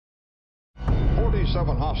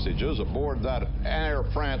37 hostages aboard that Air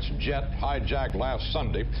France jet hijacked last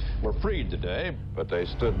Sunday were freed today, but they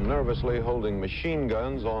stood nervously holding machine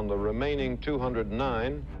guns on the remaining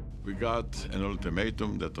 209. We got an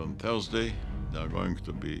ultimatum that on Thursday they are going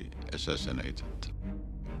to be assassinated,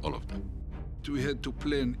 all of them. We had to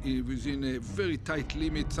plan within a very tight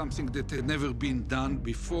limit, something that had never been done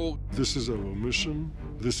before. This is our mission,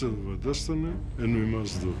 this is our destiny, and we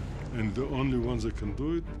must do it. And the only ones that can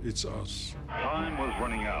do it, it's us. Time was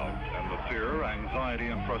running out, and the fear, anxiety,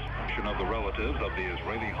 and frustration of the relatives of the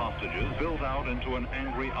Israeli hostages built out into an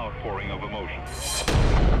angry outpouring of emotion.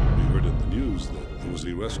 We heard in the news that there was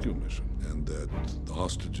a rescue mission, and that the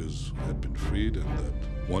hostages had been freed, and that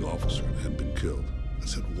one officer had been killed. I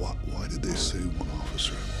said, why did they say one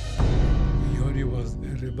officer? Yoni was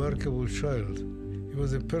a remarkable child. He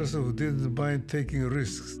was a person who didn't mind taking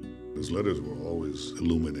risks. His letters were always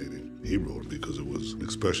illuminating. He wrote because it was an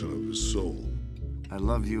expression of his soul. I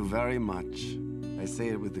love you very much. I say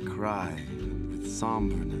it with a cry, and with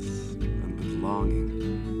somberness, and with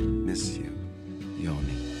longing. Miss you,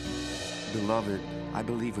 Yoni. Beloved, I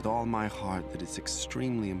believe with all my heart that it's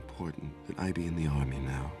extremely important that I be in the army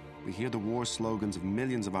now. We hear the war slogans of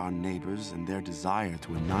millions of our neighbors and their desire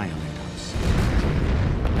to annihilate us.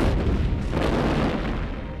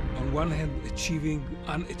 On one hand, achieving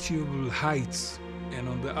unachievable heights, and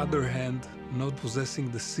on the other hand, not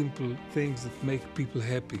possessing the simple things that make people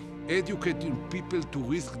happy. Educating people to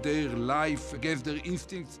risk their life against their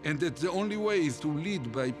instincts, and that the only way is to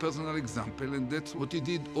lead by personal example, and that's what he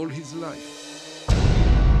did all his life.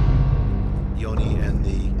 Yoni and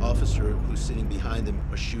the officer who's sitting behind them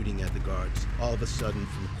are shooting at the guards. All of a sudden,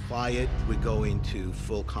 from quiet, we go into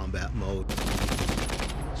full combat mode.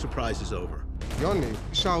 Surprise is over. Yoni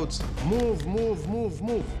shouts, move, move, move,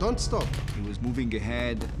 move, don't stop. He was moving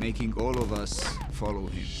ahead, making all of us follow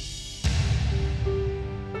him.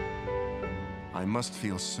 I must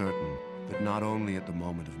feel certain that not only at the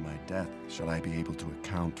moment of my death shall I be able to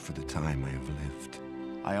account for the time I have lived.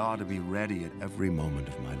 I ought to be ready at every moment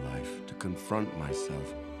of my life to confront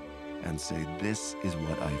myself and say, this is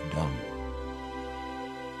what I've done.